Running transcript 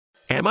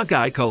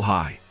Amagai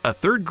Kohai, a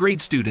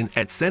third-grade student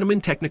at Cinnamon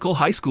Technical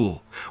High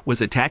School,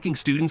 was attacking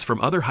students from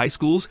other high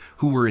schools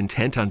who were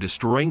intent on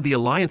destroying the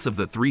alliance of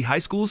the three high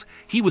schools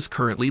he was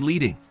currently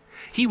leading.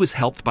 He was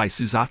helped by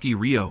Suzaki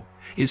Ryo,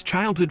 his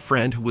childhood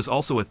friend who was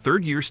also a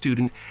third-year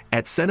student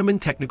at Cinnamon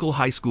Technical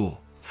High School.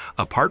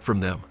 Apart from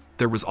them,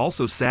 there was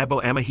also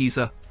Sabo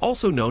Amahisa,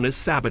 also known as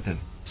Sabaton.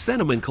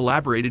 Cinnamon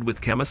collaborated with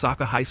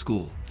Kamasaka High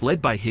School,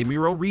 led by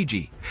Himuro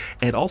Rigi,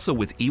 and also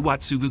with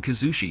Iwatsugu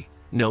Kazushi,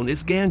 known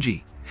as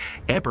Ganji.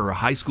 Ebara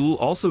High School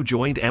also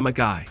joined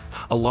Amagai,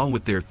 along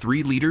with their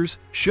three leaders,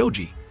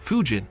 Shoji,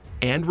 Fujin,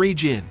 and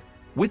Reijin.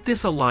 With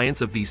this alliance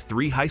of these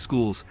three high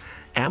schools,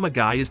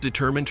 Amagai is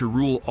determined to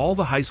rule all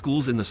the high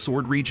schools in the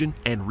Sword region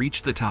and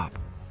reach the top.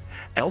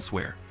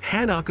 Elsewhere,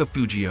 Hanaka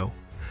Fujio,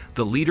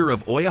 the leader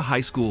of Oya High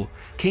School,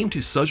 came to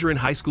Suzerain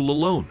High School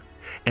alone,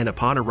 and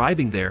upon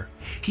arriving there,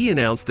 he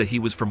announced that he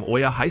was from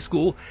Oya High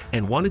School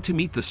and wanted to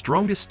meet the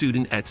strongest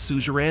student at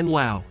Suzerain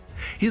Lao.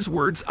 His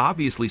words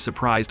obviously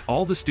surprised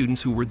all the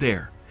students who were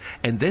there,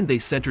 and then they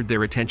centered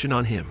their attention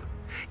on him.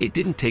 It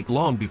didn't take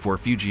long before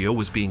Fujio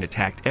was being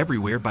attacked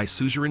everywhere by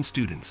Suzerain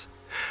students.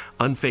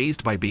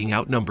 Unfazed by being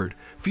outnumbered,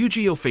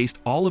 Fujio faced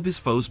all of his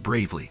foes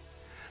bravely.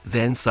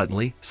 Then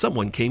suddenly,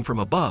 someone came from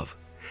above,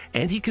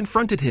 and he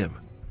confronted him.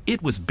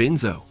 It was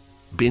Binzo.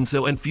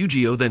 Binzo and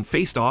Fujio then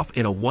faced off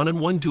in a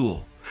one-on-one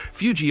duel.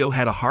 Fujio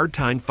had a hard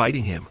time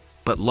fighting him,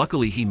 but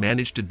luckily he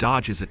managed to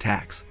dodge his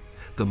attacks.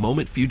 The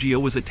moment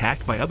Fujio was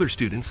attacked by other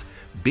students,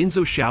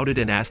 Binzo shouted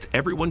and asked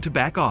everyone to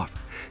back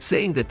off,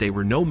 saying that they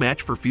were no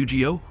match for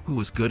Fujio, who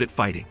was good at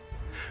fighting.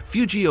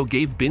 Fujio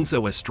gave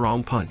Binzo a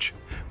strong punch,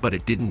 but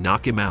it didn't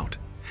knock him out.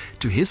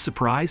 To his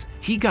surprise,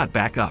 he got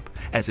back up,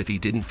 as if he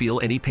didn't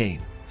feel any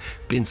pain.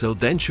 Binzo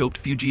then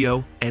choked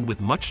Fujio, and with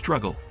much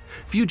struggle,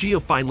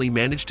 Fujio finally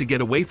managed to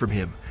get away from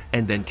him,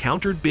 and then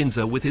countered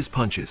Binzo with his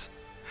punches.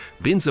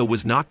 Binzo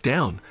was knocked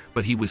down,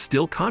 but he was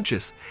still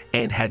conscious,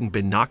 and hadn't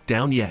been knocked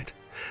down yet.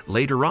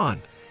 Later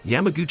on,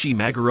 Yamaguchi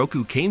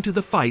Magoroku came to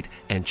the fight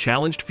and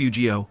challenged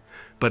Fujio,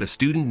 but a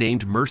student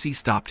named Mercy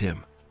stopped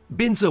him.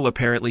 Binzo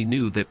apparently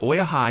knew that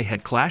Oya High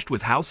had clashed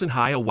with Housen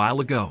High a while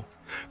ago.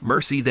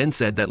 Mercy then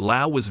said that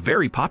Lao was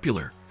very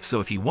popular,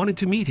 so if he wanted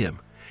to meet him,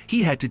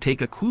 he had to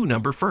take a clue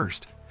number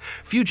first.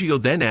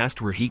 Fujio then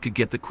asked where he could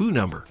get the clue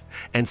number,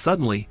 and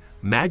suddenly,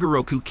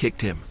 Magoroku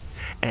kicked him.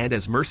 And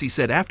as Mercy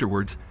said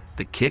afterwards,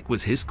 the kick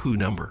was his clue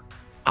number.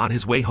 On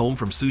his way home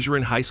from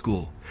Suzerain High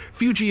School,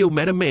 Fujio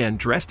met a man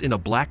dressed in a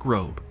black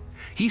robe.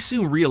 He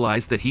soon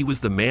realized that he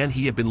was the man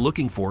he had been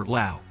looking for,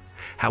 Lao.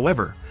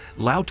 However,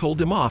 Lao told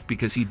him off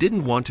because he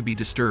didn't want to be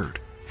disturbed.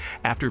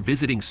 After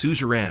visiting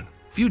Suzerain,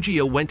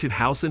 Fujio went to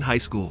Housen High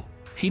School.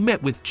 He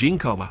met with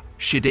Jinkawa,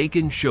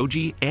 Shidaken,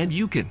 Shoji, and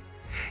Yukin.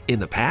 In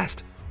the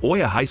past,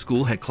 Oya High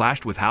School had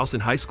clashed with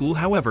Housen High School.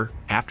 However,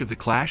 after the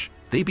clash,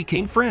 they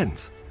became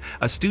friends.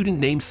 A student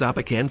named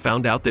Sabakan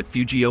found out that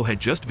Fujio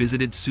had just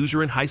visited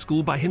Suzerain High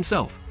School by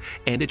himself,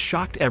 and it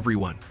shocked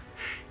everyone.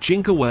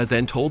 Jinkawa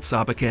then told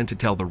Sabakan to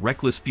tell the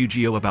reckless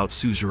Fujio about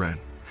Suzerain.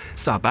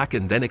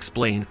 Sabakan then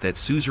explained that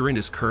Suzerain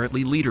is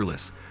currently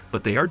leaderless,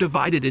 but they are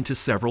divided into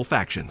several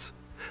factions.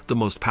 The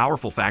most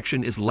powerful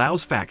faction is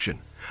Lao's faction,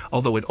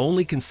 although it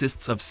only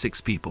consists of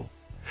 6 people.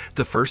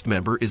 The first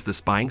member is the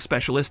spying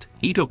specialist,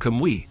 Ito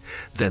Kamui,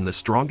 then the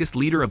strongest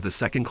leader of the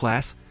second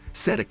class,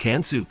 Seta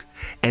Kansuk,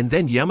 and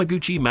then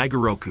Yamaguchi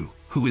Magoroku,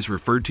 who is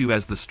referred to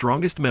as the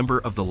strongest member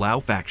of the Lao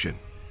faction.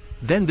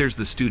 Then there's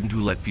the student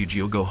who let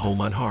Fujio go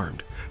home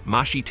unharmed,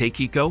 Mashi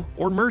Teikiko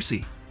or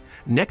Mercy.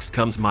 Next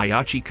comes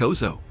Mayachi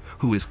Kozo,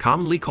 who is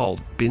commonly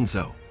called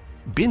Binzo.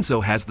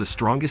 Binzo has the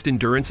strongest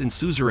endurance in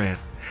Suzerain.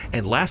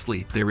 And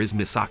lastly, there is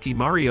Misaki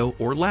Mario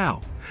or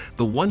Lao,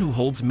 the one who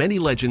holds many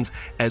legends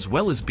as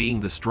well as being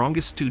the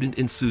strongest student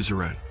in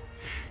Suzerain.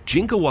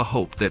 Jinkawa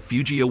hoped that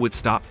Fujio would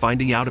stop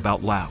finding out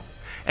about Lao,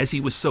 as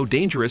he was so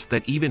dangerous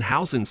that even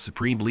Housen's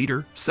supreme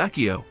leader,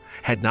 Sakio,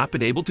 had not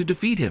been able to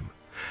defeat him.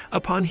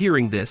 Upon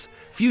hearing this,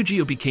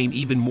 Fujio became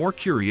even more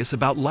curious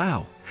about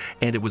Lao,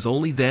 and it was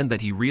only then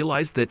that he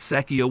realized that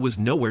Sakio was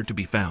nowhere to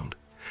be found.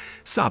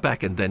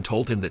 Sabakan then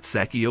told him that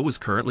Sakio was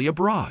currently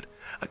abroad,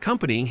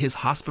 accompanying his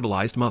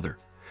hospitalized mother.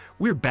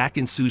 We're back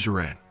in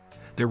Suzerain.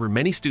 There were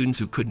many students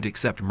who couldn't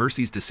accept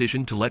Mercy's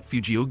decision to let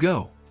Fujio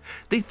go.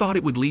 They thought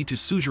it would lead to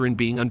Suzerain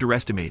being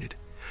underestimated.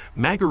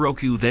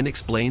 Magoroku then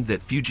explained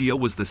that Fujio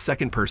was the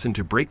second person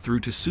to break through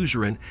to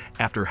Suzerain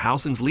after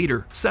Housen's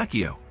leader,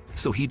 Sakio,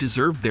 so he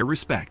deserved their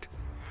respect.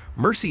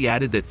 Mercy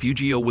added that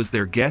Fujio was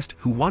their guest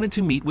who wanted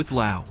to meet with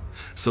Lao,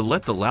 so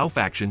let the Lao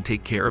faction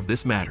take care of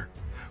this matter.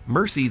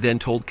 Mercy then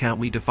told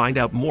Countly to find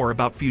out more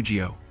about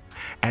Fujio.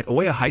 At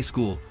Oya High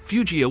School,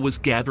 Fujio was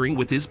gathering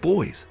with his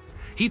boys.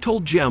 He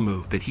told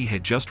Jamu that he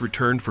had just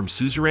returned from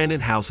Suzerain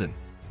and Housen.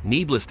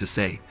 Needless to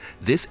say,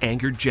 this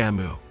angered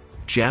Jamu.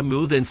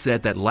 Jamu then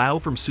said that Lao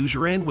from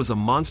Suzerain was a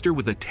monster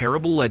with a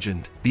terrible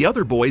legend. The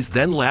other boys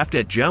then laughed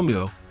at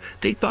Jamu.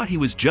 They thought he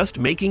was just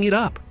making it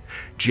up.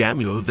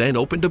 Jamu then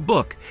opened a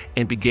book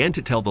and began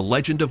to tell the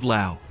legend of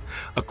Lao.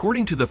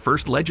 According to the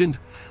first legend,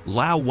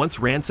 Lao once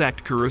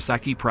ransacked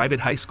Kurosaki Private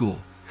High School.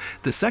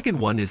 The second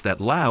one is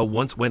that Lao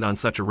once went on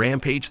such a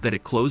rampage that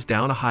it closed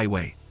down a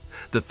highway.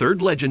 The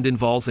third legend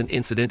involves an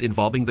incident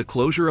involving the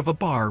closure of a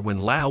bar when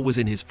Lao was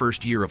in his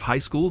first year of high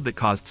school that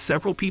caused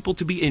several people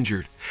to be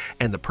injured,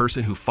 and the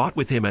person who fought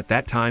with him at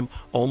that time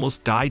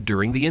almost died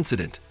during the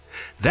incident.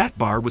 That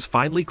bar was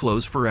finally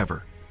closed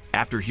forever.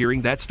 After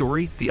hearing that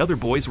story, the other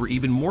boys were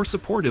even more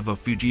supportive of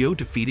Fujio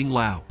defeating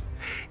Lao.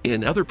 In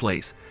another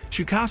place,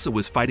 Tsukasa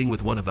was fighting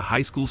with one of the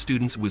high school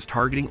students who was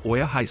targeting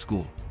Oya High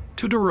School.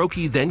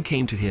 Todoroki then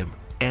came to him,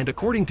 and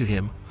according to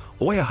him,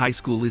 Oya High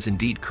School is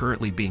indeed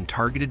currently being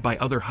targeted by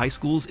other high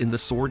schools in the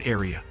Sword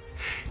area.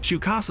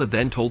 Tsukasa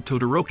then told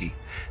Todoroki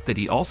that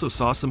he also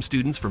saw some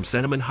students from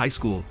Cinnamon High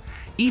School,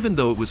 even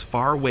though it was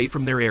far away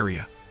from their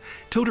area.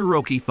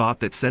 Todoroki thought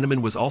that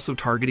Cinnamon was also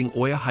targeting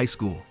Oya High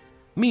School.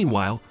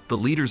 Meanwhile, the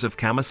leaders of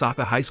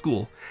Kamasaka High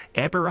School,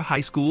 Ebara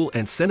High School,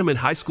 and Cinnamon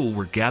High School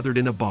were gathered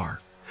in a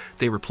bar.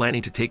 They were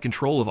planning to take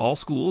control of all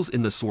schools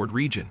in the Sword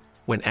region.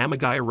 When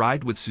Amagai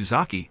arrived with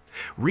Suzaki,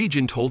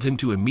 Region told him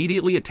to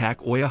immediately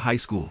attack Oya High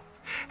School.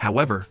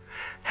 However,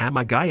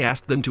 Amagai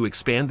asked them to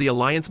expand the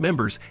alliance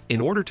members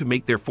in order to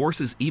make their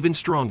forces even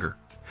stronger.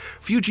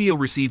 Fujio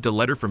received a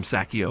letter from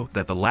Sakio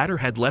that the latter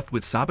had left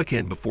with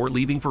Sabaken before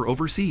leaving for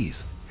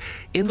overseas.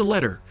 In the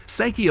letter,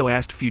 Sakio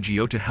asked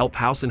Fujio to help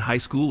Housen High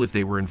School if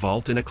they were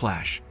involved in a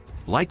clash.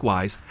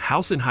 Likewise,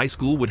 Housen High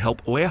School would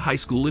help Oya High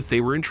School if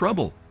they were in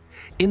trouble.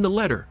 In the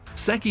letter,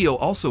 Sakio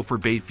also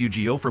forbade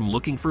Fujio from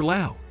looking for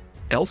Lao.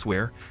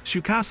 Elsewhere,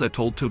 Tsukasa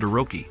told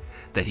Todoroki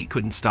that he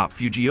couldn't stop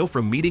Fujio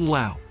from meeting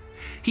Lao.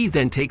 He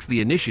then takes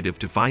the initiative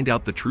to find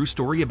out the true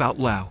story about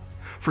Lao.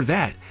 For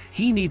that,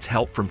 he needs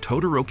help from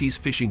Todoroki's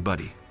fishing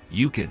buddy,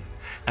 Yukin,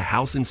 a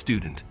Housen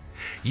student.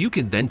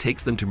 Yukin then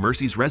takes them to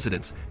Mercy's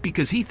residence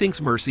because he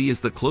thinks Mercy is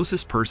the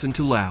closest person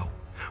to Lao.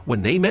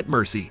 When they met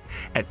Mercy,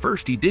 at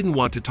first he didn't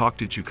want to talk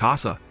to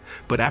Tsukasa,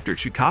 but after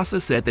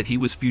Tsukasa said that he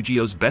was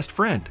Fujio's best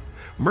friend,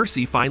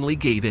 Mercy finally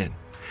gave in.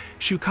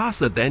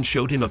 Tsukasa then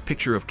showed him a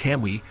picture of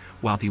Kamui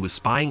while he was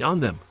spying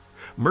on them.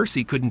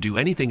 Mercy couldn't do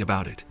anything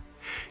about it.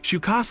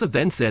 Tsukasa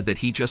then said that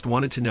he just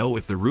wanted to know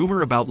if the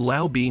rumor about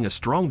Lao being a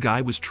strong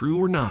guy was true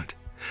or not.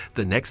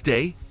 The next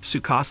day,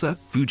 Tsukasa,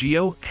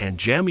 Fujio, and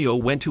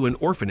Jamio went to an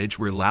orphanage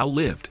where Lao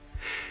lived.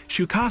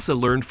 Tsukasa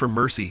learned from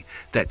Mercy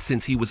that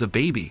since he was a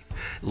baby,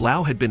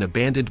 Lao had been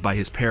abandoned by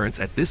his parents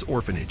at this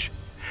orphanage.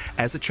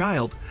 As a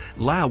child,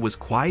 Lao was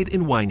quiet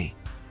and whiny.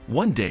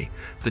 One day,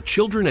 the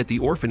children at the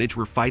orphanage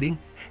were fighting,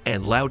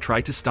 and Lao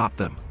tried to stop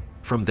them.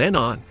 From then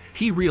on,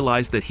 he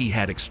realized that he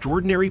had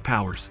extraordinary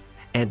powers,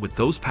 and with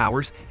those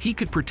powers, he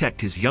could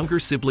protect his younger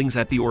siblings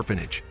at the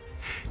orphanage.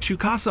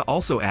 Tsukasa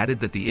also added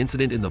that the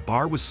incident in the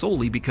bar was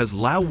solely because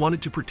Lao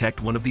wanted to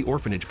protect one of the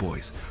orphanage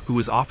boys, who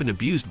was often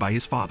abused by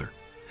his father.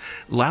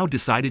 Lao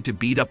decided to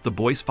beat up the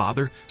boy's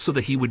father so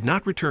that he would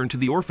not return to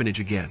the orphanage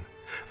again.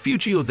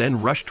 Fujio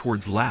then rushed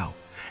towards Lao,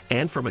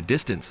 and from a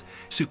distance,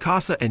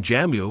 Tsukasa and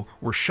Jamio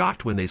were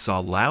shocked when they saw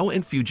Lao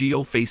and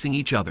Fujio facing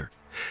each other.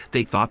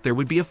 They thought there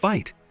would be a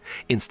fight.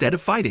 Instead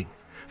of fighting,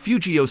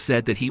 Fujio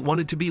said that he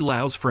wanted to be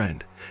Lao's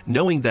friend,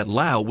 knowing that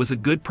Lao was a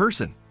good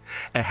person.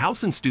 A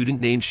Housen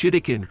student named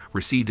Shidekin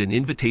received an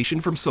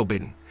invitation from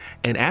Sobin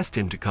and asked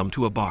him to come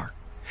to a bar.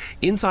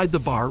 Inside the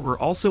bar were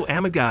also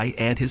Amagai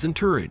and his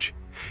entourage.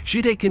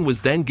 Shidekin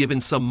was then given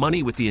some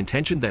money with the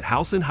intention that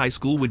Housen High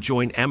School would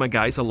join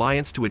Amagai's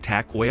alliance to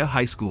attack Oya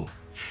High School.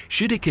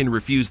 Shidekin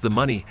refused the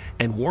money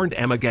and warned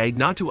Amagai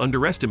not to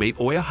underestimate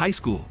Oya High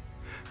School.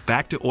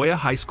 Back to Oya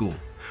High School,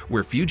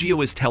 where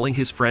Fujio is telling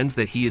his friends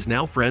that he is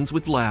now friends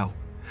with Lao.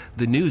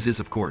 The news is,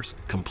 of course,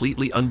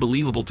 completely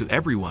unbelievable to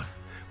everyone,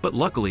 but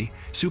luckily,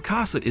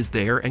 Tsukasa is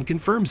there and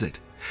confirms it.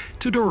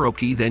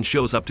 Todoroki then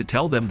shows up to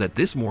tell them that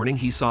this morning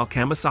he saw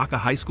Kamasaka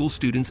High School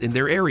students in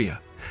their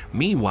area.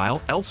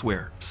 Meanwhile,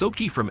 elsewhere,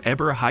 Soki from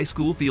Ebara High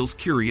School feels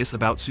curious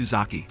about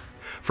Suzaki.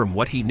 From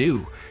what he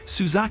knew,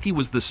 Suzaki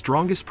was the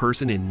strongest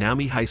person in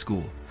Nami High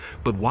School.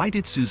 But why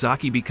did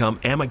Suzaki become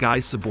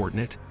Amagai's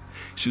subordinate?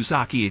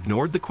 Suzaki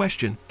ignored the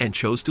question and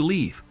chose to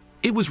leave.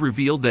 It was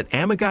revealed that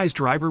Amagai's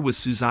driver was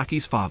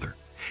Suzaki's father.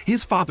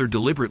 His father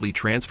deliberately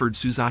transferred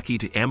Suzaki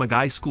to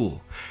Amagai's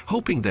school,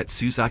 hoping that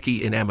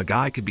Suzaki and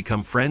Amagai could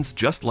become friends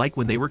just like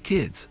when they were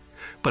kids.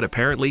 But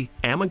apparently,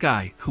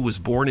 Amagai, who was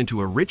born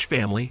into a rich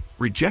family,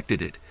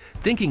 rejected it,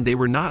 thinking they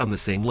were not on the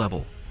same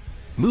level.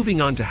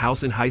 Moving on to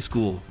Housen High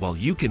School, while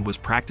Yukin was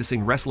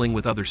practicing wrestling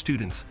with other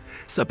students,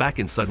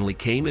 Sabakin suddenly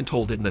came and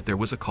told him that there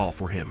was a call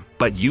for him.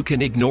 But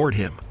Yukin ignored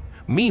him.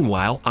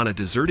 Meanwhile, on a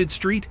deserted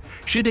street,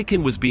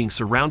 Shidekin was being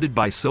surrounded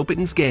by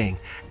Sopitan's gang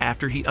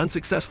after he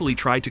unsuccessfully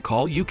tried to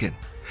call Yukin.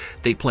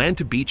 They planned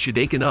to beat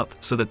Shidekin up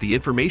so that the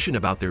information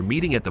about their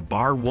meeting at the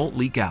bar won't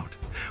leak out.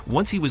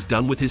 Once he was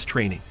done with his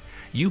training,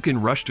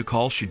 Yukin rushed to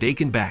call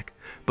Shidekin back,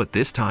 but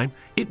this time,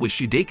 it was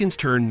Shidekin's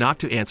turn not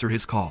to answer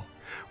his call.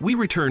 We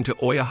return to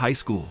Oya High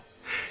School.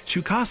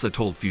 Tsukasa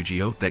told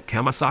Fujio that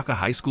Kamasaka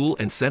High School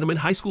and Cinnamon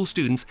High School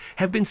students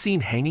have been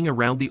seen hanging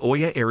around the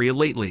Oya area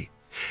lately.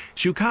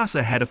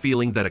 Tsukasa had a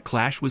feeling that a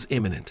clash was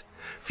imminent.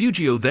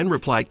 Fujio then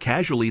replied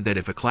casually that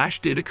if a clash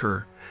did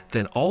occur,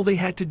 then all they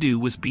had to do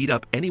was beat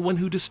up anyone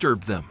who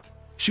disturbed them.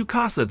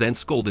 Tsukasa then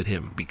scolded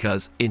him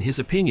because, in his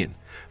opinion,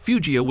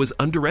 Fujio was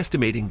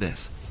underestimating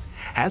this.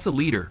 As a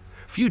leader,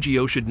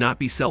 Fujio should not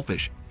be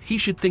selfish. He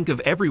should think of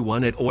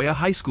everyone at Oya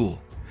High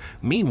School.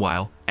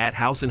 Meanwhile, at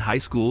House and High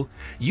School,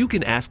 you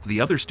can ask the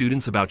other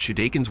students about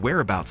Shidaken's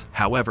whereabouts.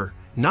 However,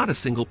 not a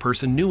single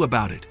person knew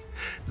about it.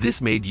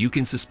 This made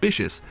Yukin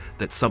suspicious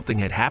that something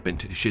had happened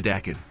to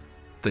Shidaken.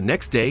 The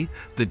next day,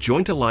 the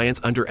joint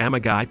alliance under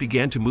Amagai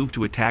began to move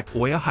to attack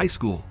Oya High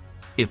School.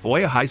 If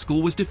Oya High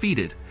School was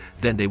defeated,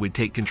 then they would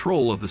take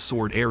control of the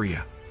sword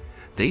area.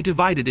 They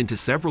divided into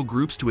several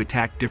groups to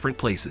attack different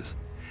places.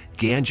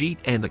 Ganji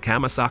and the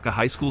Kamasaka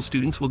High School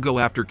students will go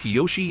after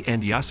Kiyoshi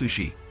and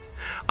Yasushi.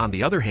 On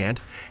the other hand,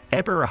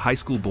 Ebara High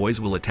School boys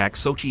will attack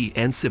Sochi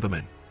and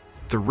Sibaman.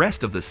 The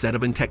rest of the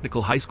Senaban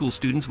Technical High School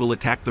students will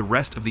attack the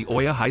rest of the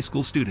Oya High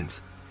School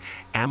students.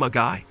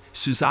 Amagai,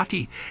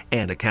 Suzaki,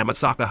 and a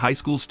Kamasaka High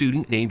School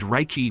student named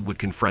Raichi would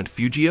confront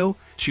Fujio,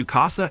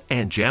 Tsukasa,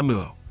 and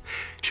Jamuo.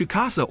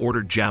 Tsukasa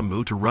ordered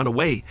Jamu to run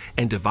away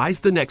and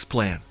devised the next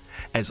plan,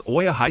 as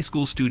Oya High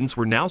School students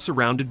were now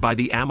surrounded by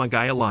the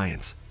Amagai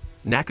alliance.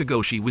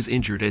 Nakagoshi was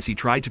injured as he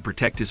tried to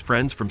protect his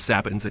friends from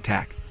Sabaton's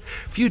attack.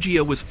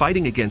 Fujio was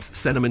fighting against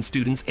Senaman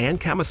students and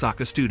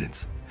Kamasaka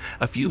students.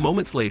 A few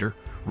moments later,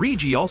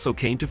 Rigi also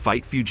came to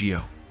fight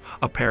Fujio.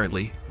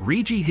 Apparently,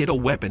 Rigi hid a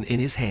weapon in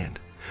his hand.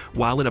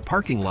 While in a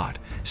parking lot,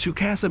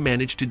 Tsukasa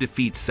managed to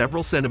defeat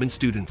several Senaman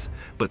students,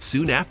 but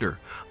soon after,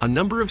 a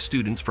number of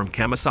students from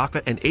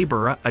Kamasaka and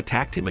Ebara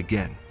attacked him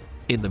again.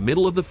 In the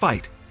middle of the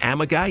fight,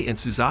 Amagai and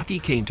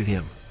Suzaki came to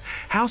him.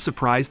 How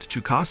surprised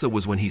Tsukasa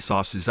was when he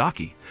saw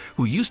Suzaki,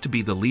 who used to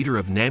be the leader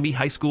of Nami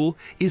High School,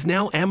 is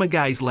now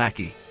Amagai's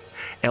lackey.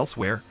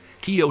 Elsewhere,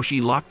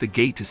 Kiyoshi locked the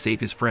gate to save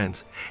his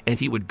friends, and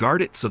he would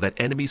guard it so that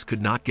enemies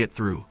could not get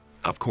through.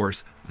 Of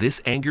course,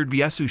 this angered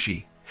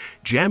Yasushi.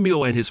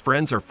 Jamuo and his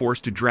friends are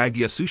forced to drag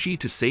Yasushi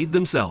to save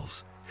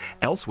themselves.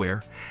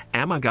 Elsewhere,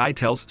 Amagai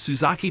tells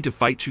Suzaki to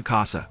fight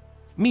Tsukasa.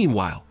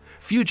 Meanwhile,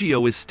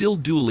 Fujio is still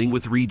dueling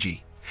with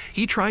Rigi.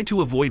 He tried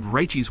to avoid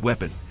Raichi's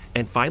weapon,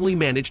 and finally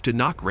managed to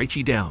knock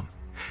Raichi down.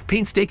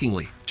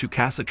 Painstakingly,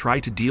 Tsukasa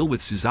tried to deal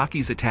with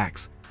Suzaki's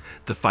attacks.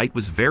 The fight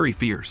was very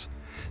fierce.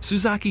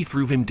 Suzaki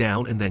threw him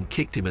down and then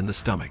kicked him in the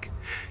stomach.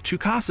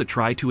 Tsukasa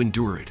tried to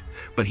endure it,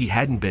 but he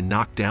hadn't been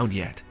knocked down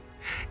yet.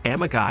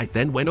 Amagai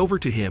then went over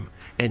to him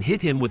and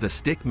hit him with a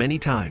stick many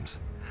times.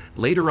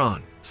 Later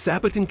on,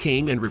 Sabaton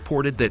came and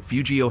reported that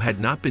Fujio had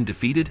not been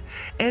defeated,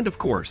 and of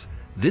course,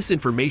 this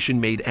information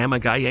made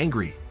Amagai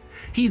angry.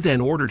 He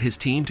then ordered his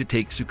team to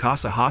take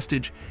Tsukasa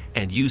hostage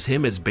and use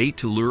him as bait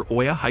to lure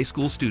Oya High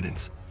School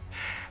students.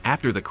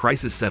 After the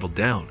crisis settled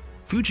down,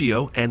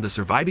 Fujio and the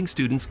surviving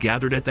students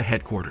gathered at the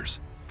headquarters.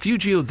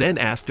 Fujio then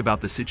asked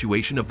about the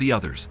situation of the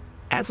others.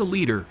 As a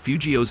leader,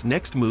 Fujio's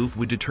next move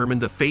would determine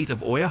the fate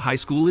of Oya High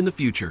School in the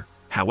future.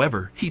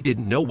 However, he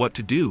didn't know what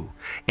to do,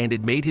 and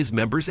it made his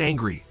members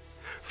angry.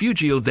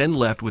 Fujio then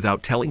left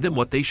without telling them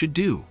what they should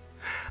do.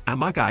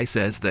 Amagai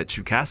says that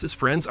Tsukasa's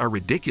friends are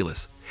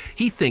ridiculous.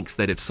 He thinks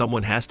that if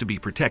someone has to be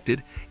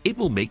protected, it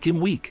will make him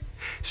weak.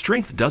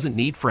 Strength doesn't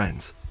need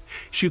friends.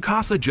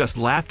 Tsukasa just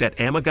laughed at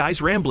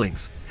Amagai's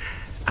ramblings.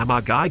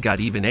 Amagai got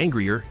even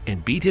angrier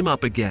and beat him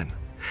up again.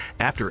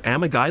 After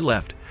Amagai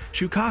left,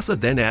 Tsukasa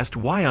then asked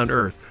why on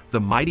earth the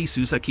mighty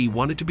Suzaki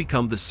wanted to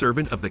become the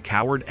servant of the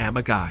coward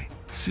Amagai.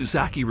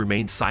 Suzaki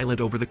remained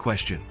silent over the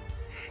question.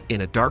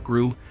 In a dark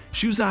room,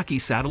 Suzaki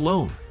sat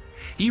alone.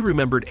 He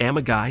remembered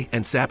Amagai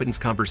and Sabaton's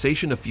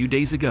conversation a few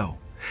days ago.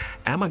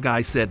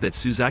 Amagai said that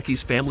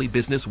Suzaki's family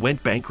business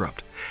went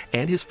bankrupt,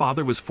 and his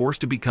father was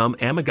forced to become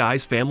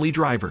Amagai's family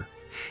driver.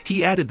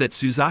 He added that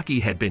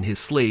Suzaki had been his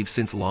slave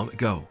since long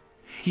ago.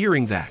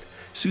 Hearing that,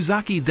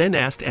 Suzaki then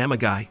asked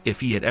Amagai if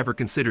he had ever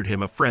considered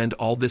him a friend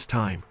all this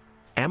time.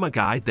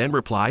 Amagai then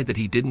replied that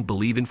he didn't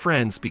believe in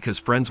friends because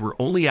friends were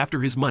only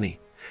after his money.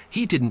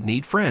 He didn't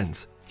need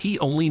friends, he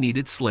only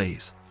needed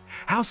slaves.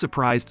 How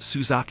surprised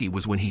Suzaki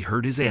was when he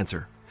heard his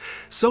answer.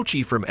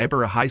 Sochi from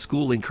Ebara High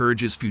School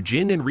encourages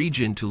Fujin and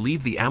Rijin to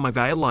leave the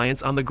Amagai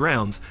alliance on the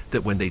grounds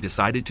that when they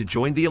decided to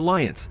join the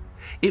alliance,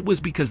 it was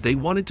because they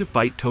wanted to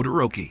fight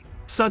Todoroki.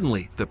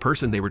 Suddenly, the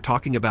person they were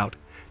talking about,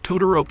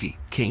 Todoroki,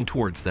 came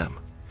towards them.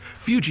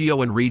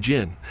 Fujio and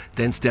Rijin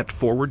then stepped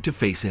forward to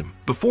face him.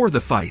 Before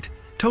the fight,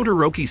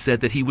 Todoroki said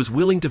that he was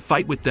willing to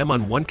fight with them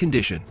on one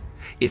condition.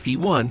 If he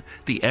won,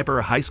 the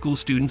Ebara High School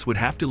students would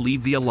have to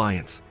leave the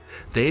alliance.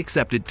 They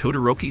accepted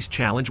Todoroki's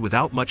challenge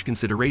without much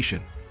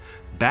consideration.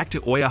 Back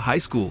to Oya High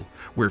School,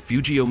 where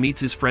Fujio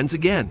meets his friends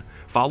again,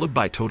 followed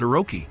by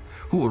Todoroki,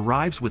 who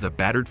arrives with a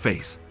battered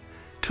face.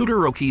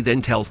 Todoroki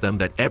then tells them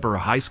that Ebara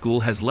High School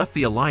has left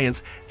the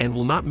alliance and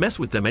will not mess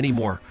with them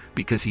anymore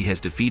because he has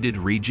defeated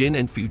Rijin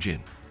and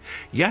Fujin.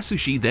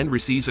 Yasushi then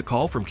receives a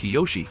call from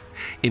Kiyoshi,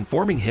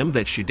 informing him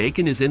that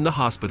Shideken is in the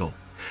hospital.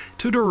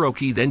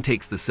 Todoroki then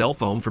takes the cell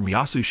phone from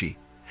Yasushi.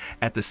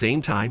 At the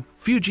same time,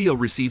 Fujio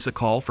receives a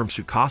call from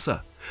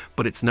Tsukasa,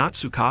 but it's not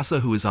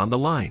Tsukasa who is on the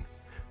line,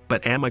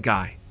 but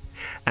Amagai.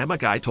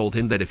 Amagai told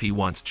him that if he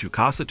wants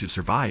Tsukasa to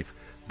survive,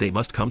 they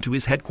must come to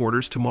his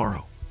headquarters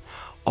tomorrow.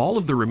 All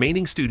of the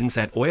remaining students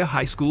at Oya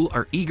High School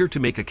are eager to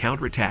make a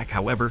counterattack.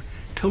 However,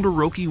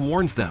 Todoroki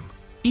warns them.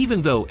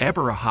 Even though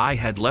Ebara High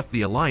had left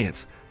the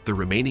alliance, the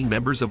remaining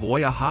members of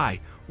Oya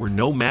High were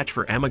no match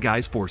for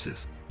Amagai's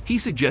forces. He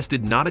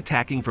suggested not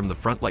attacking from the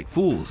front like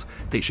fools.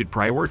 They should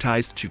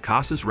prioritize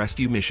Tsukasa's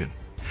rescue mission.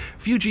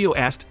 Fujio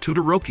asked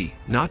Todoroki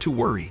not to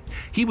worry.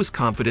 He was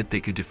confident they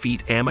could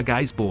defeat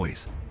Amagai's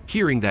boys.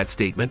 Hearing that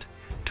statement,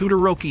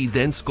 Todoroki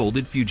then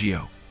scolded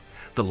Fujio.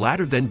 The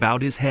latter then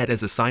bowed his head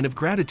as a sign of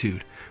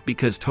gratitude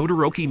because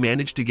Todoroki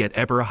managed to get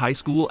Ebara High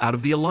School out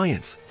of the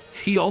alliance.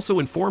 He also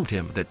informed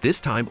him that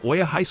this time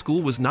Oya High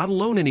School was not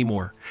alone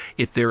anymore.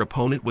 If their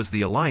opponent was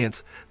the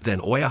alliance,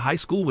 then Oya High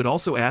School would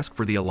also ask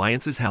for the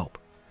alliance's help.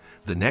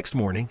 The next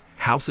morning,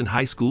 House and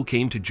High School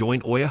came to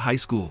join Oya High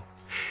School.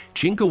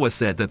 Shinkawa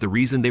said that the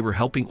reason they were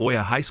helping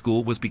Oya High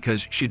School was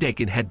because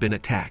Shideken had been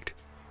attacked.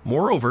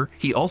 Moreover,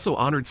 he also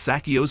honored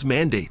Sakio's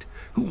mandate,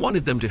 who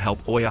wanted them to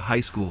help Oya High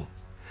School.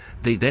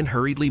 They then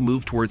hurriedly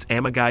moved towards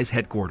Amagai's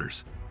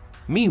headquarters.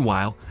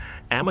 Meanwhile,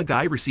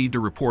 Amagai received a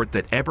report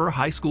that Ebara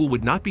High School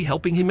would not be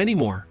helping him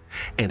anymore,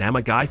 and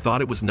Amagai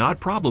thought it was not a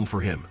problem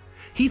for him.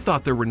 He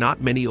thought there were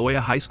not many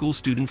Oya High School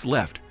students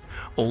left,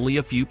 only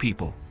a few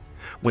people.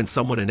 When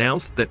someone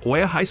announced that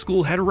Oya High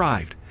School had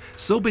arrived,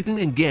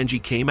 Sobitan and Genji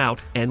came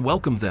out and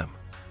welcomed them.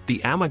 The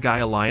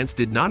Amagai Alliance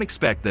did not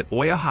expect that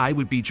Oya High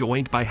would be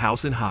joined by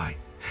House and High.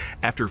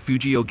 After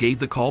Fujio gave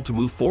the call to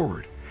move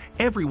forward,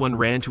 everyone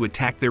ran to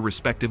attack their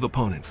respective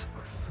opponents.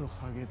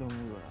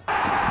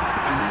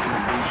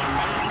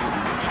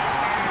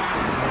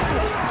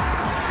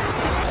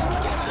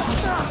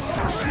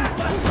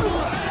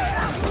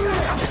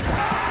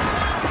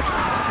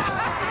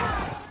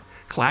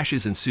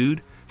 Clashes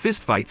ensued,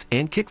 fistfights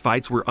and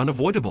kickfights were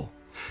unavoidable.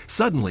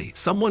 Suddenly,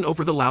 someone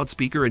over the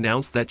loudspeaker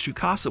announced that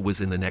Tsukasa was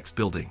in the next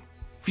building.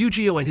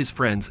 Fujio and his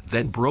friends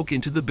then broke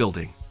into the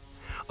building.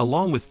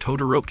 Along with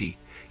Todoroki,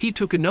 he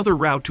took another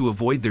route to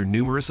avoid their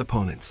numerous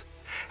opponents.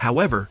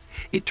 However,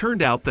 it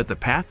turned out that the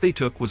path they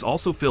took was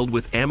also filled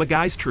with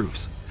Amagai's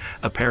troops.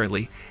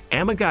 Apparently,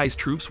 Amagai's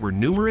troops were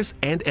numerous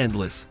and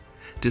endless.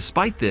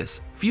 Despite this,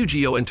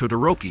 Fujio and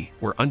Todoroki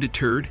were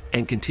undeterred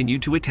and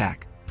continued to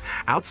attack.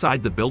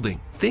 Outside the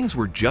building, things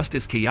were just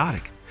as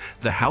chaotic.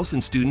 The house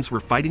and students were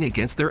fighting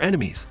against their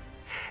enemies.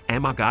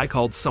 Amagai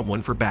called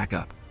someone for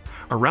backup.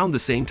 Around the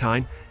same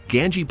time,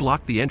 Genji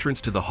blocked the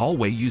entrance to the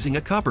hallway using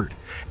a cupboard,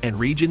 and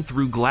Region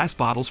threw glass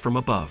bottles from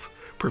above,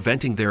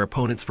 preventing their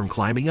opponents from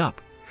climbing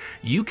up.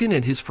 Yukin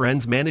and his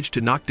friends managed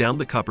to knock down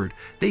the cupboard.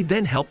 They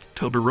then helped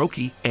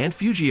Todoroki and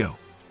Fujio.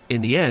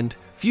 In the end,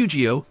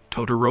 Fujio,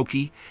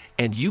 Todoroki,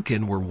 and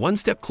Yukin were one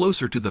step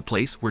closer to the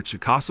place where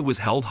Tsukasa was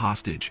held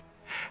hostage.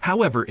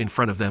 However, in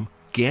front of them,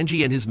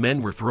 Genji and his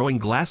men were throwing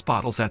glass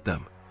bottles at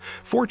them.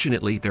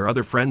 Fortunately, their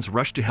other friends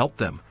rushed to help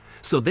them,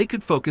 so they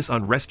could focus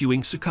on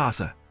rescuing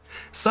Tsukasa.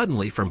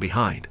 Suddenly, from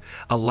behind,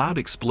 a loud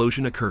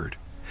explosion occurred.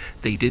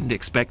 They didn't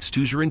expect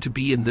Suzerain to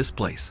be in this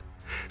place.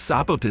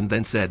 Sapoten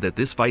then said that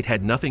this fight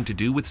had nothing to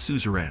do with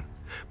Suzerain,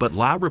 but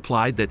Lao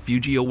replied that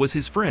Fujio was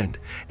his friend,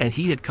 and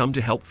he had come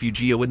to help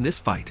Fujio in this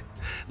fight.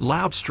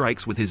 Lao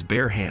strikes with his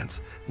bare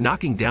hands,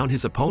 knocking down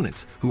his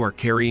opponents, who are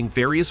carrying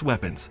various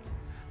weapons.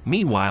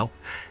 Meanwhile,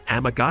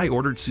 Amagai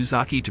ordered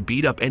Suzaki to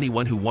beat up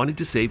anyone who wanted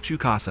to save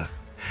Tsukasa.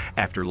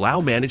 After Lao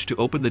managed to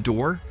open the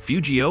door,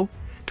 Fujio,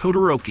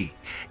 Todoroki,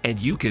 and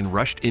Yukin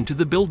rushed into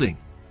the building.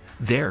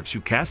 There,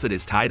 Tsukasa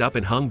is tied up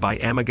and hung by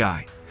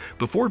Amagai.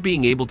 Before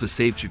being able to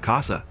save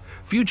Tsukasa,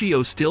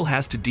 Fujio still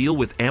has to deal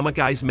with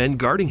Amagai's men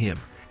guarding him,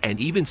 and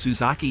even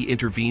Suzaki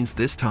intervenes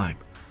this time.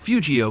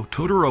 Fujio,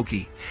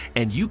 Todoroki,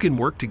 and Yukin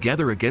work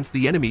together against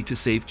the enemy to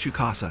save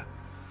Tsukasa.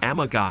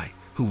 Amagai,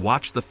 who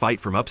watched the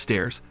fight from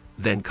upstairs,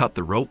 then cut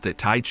the rope that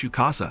tied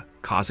Tsukasa,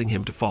 causing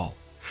him to fall.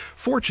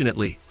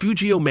 Fortunately,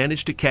 Fujio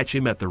managed to catch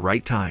him at the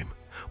right time.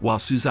 While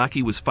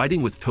Suzaki was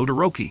fighting with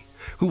Todoroki,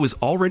 who was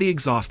already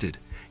exhausted,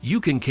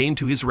 Yukin came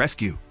to his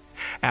rescue.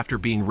 After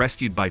being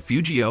rescued by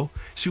Fujio,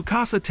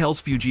 Tsukasa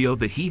tells Fujio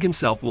that he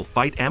himself will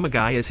fight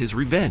Amagai as his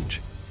revenge.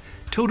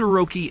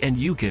 Todoroki and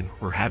Yukin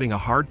were having a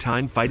hard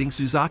time fighting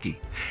Suzaki,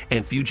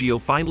 and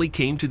Fujio finally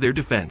came to their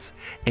defense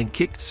and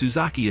kicked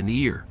Suzaki in the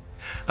ear.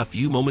 A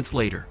few moments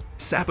later,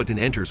 Sapoten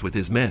enters with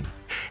his men.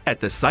 At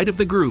the sight of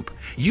the group,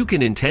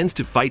 Yukin intends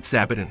to fight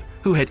Sapoten,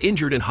 who had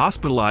injured and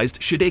hospitalized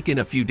Shideken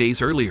a few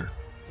days earlier.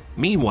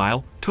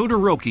 Meanwhile,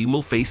 Todoroki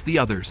will face the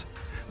others.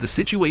 The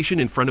situation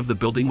in front of the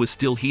building was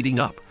still heating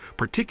up,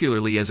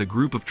 particularly as a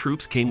group of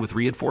troops came with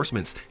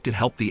reinforcements to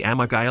help the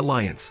Amagai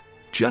alliance.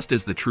 Just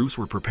as the troops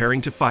were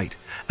preparing to fight,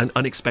 an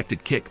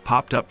unexpected kick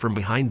popped up from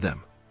behind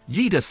them.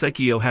 Yida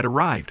Sekio had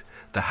arrived.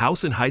 The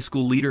house and high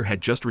school leader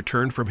had just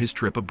returned from his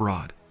trip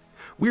abroad.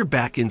 We're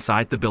back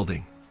inside the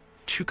building.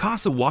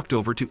 Tsukasa walked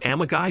over to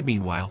Amagai.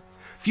 Meanwhile,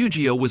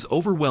 Fujio was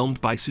overwhelmed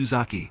by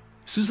Suzaki.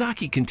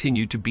 Suzaki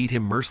continued to beat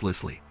him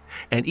mercilessly,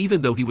 and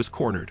even though he was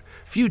cornered,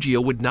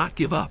 Fujio would not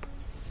give up.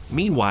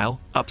 Meanwhile,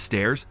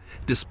 upstairs,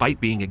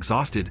 despite being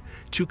exhausted,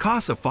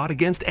 Tsukasa fought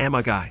against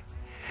Amagai.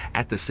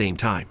 At the same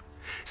time,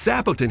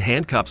 Sapoten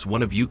handcuffs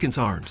one of Yukin's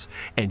arms,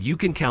 and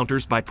Yukin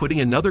counters by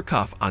putting another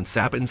cuff on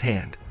Sapoten's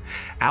hand.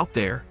 Out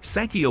there,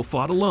 Sakio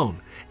fought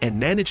alone and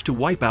managed to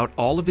wipe out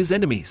all of his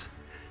enemies.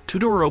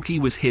 Todoroki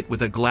was hit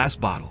with a glass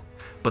bottle,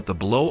 but the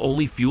blow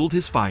only fueled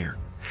his fire.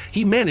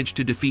 He managed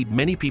to defeat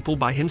many people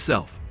by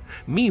himself.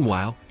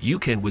 Meanwhile,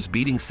 Yukin was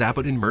beating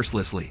Sapoten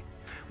mercilessly.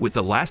 With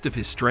the last of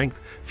his strength,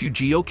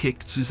 Fujio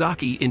kicked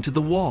Suzaki into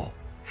the wall.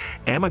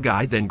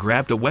 Amagai then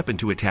grabbed a weapon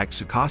to attack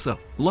Tsukasa.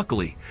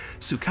 Luckily,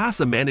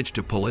 Tsukasa managed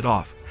to pull it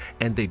off,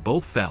 and they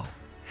both fell.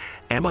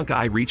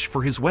 Amagai reached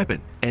for his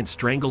weapon and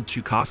strangled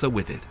Tsukasa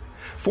with it.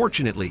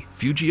 Fortunately,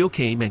 Fujio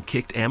came and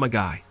kicked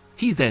Amagai.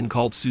 He then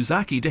called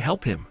Suzaki to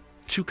help him.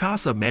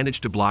 Tsukasa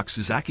managed to block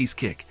Suzaki's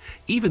kick,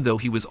 even though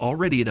he was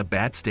already in a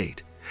bad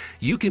state.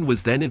 Yukin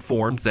was then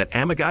informed that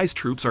Amagai's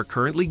troops are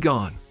currently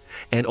gone,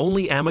 and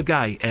only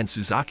Amagai and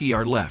Suzaki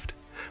are left.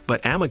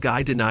 But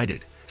Amagai denied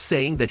it,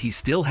 saying that he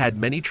still had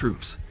many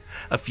troops.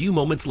 A few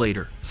moments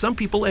later, some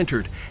people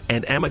entered,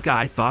 and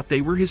Amagai thought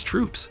they were his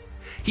troops.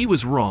 He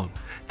was wrong.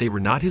 They were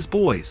not his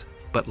boys,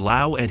 but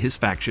Lao and his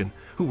faction,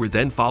 who were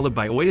then followed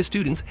by Oya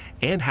students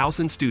and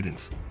Housen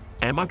students.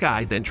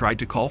 Amagai then tried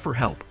to call for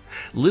help.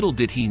 Little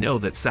did he know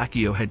that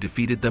Sakio had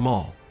defeated them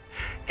all.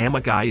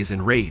 Amagai is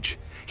enraged.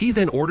 He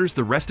then orders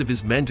the rest of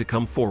his men to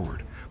come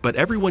forward, but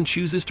everyone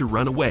chooses to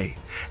run away,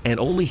 and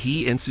only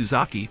he and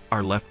Suzaki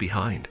are left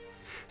behind.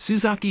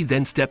 Suzaki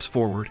then steps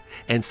forward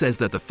and says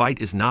that the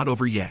fight is not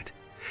over yet.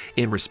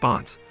 In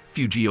response,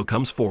 Fujio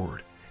comes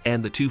forward,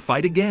 and the two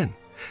fight again.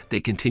 They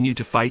continue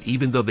to fight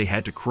even though they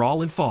had to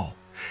crawl and fall.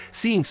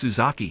 Seeing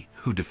Suzaki,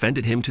 who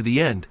defended him to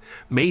the end,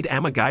 made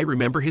Amagai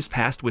remember his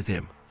past with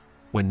him.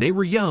 When they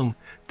were young,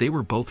 they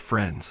were both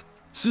friends.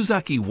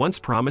 Suzaki once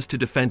promised to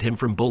defend him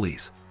from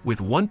bullies. With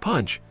one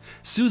punch,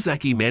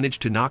 Suzaki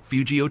managed to knock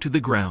Fujio to the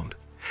ground.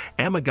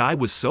 Amagai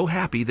was so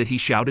happy that he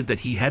shouted that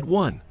he had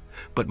won.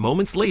 But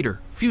moments later,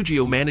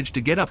 Fujio managed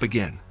to get up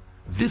again.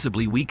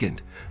 Visibly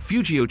weakened,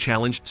 Fujio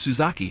challenged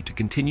Suzaki to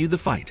continue the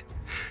fight.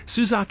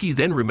 Suzaki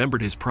then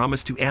remembered his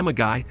promise to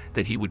Amagai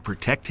that he would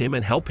protect him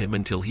and help him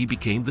until he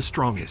became the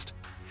strongest.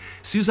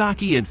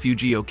 Suzaki and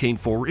Fujio came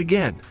forward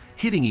again,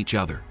 hitting each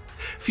other.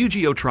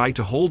 Fujio tried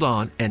to hold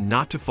on and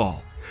not to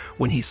fall.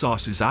 When he saw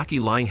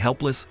Suzaki lying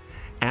helpless,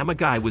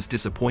 Amagai was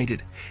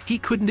disappointed. He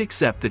couldn't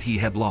accept that he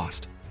had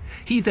lost.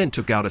 He then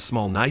took out a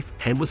small knife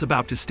and was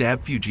about to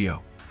stab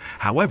Fujio.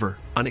 However,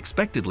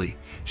 unexpectedly,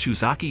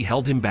 Suzaki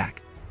held him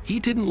back. He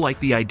didn't like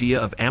the idea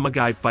of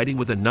Amagai fighting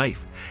with a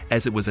knife,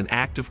 as it was an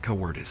act of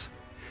cowardice.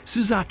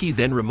 Suzaki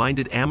then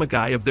reminded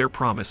Amagai of their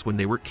promise when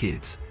they were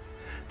kids.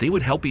 They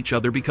would help each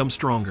other become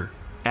stronger.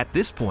 At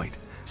this point,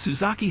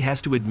 Suzaki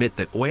has to admit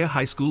that Oya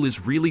High School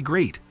is really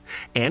great,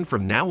 and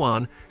from now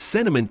on,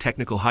 Scinemon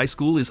Technical High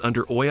School is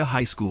under Oya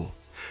High School.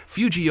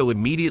 Fujio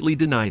immediately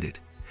denied it.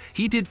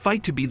 He did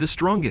fight to be the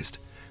strongest,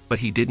 but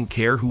he didn't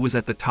care who was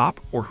at the top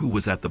or who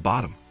was at the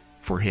bottom.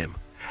 For him,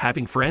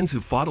 having friends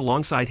who fought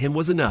alongside him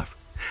was enough.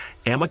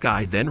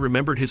 Amagai then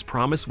remembered his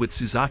promise with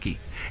Suzaki,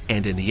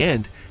 and in the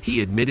end,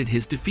 he admitted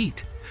his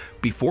defeat.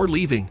 Before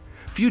leaving,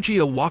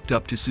 Fujio walked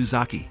up to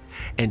Suzaki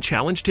and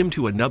challenged him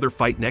to another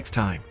fight next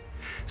time.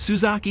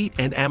 Suzaki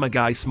and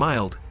Amagai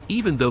smiled,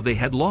 even though they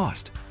had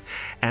lost.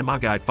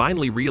 Amagai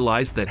finally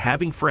realized that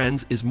having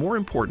friends is more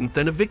important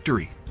than a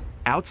victory.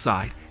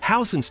 Outside,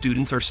 Housen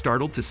students are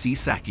startled to see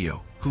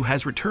Sakio, who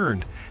has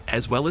returned,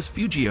 as well as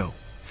Fujio.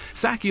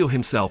 Sakio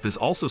himself is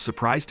also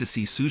surprised to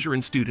see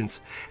Suzerain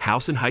students.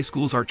 Housen High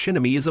School's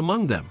archenemy is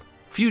among them.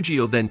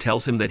 Fujio then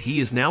tells him that he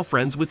is now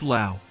friends with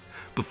Lao.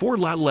 Before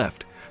Lao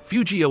left,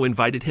 Fujio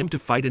invited him to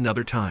fight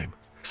another time.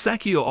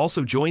 Sakio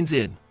also joins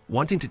in,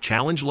 wanting to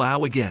challenge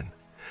Lao again.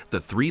 The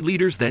three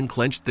leaders then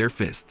clenched their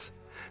fists.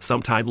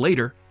 Sometime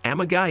later,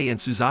 Amagai and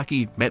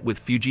Suzaki met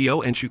with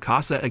Fujio and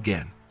Tsukasa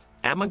again.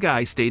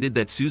 Amagai stated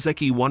that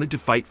Suzaki wanted to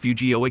fight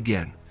Fujio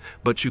again,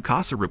 but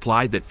Tsukasa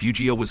replied that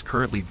Fujio was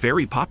currently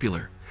very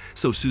popular,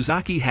 so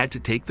Suzaki had to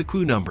take the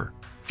coup number.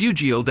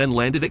 Fujio then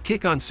landed a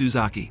kick on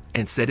Suzaki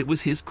and said it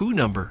was his coup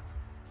number.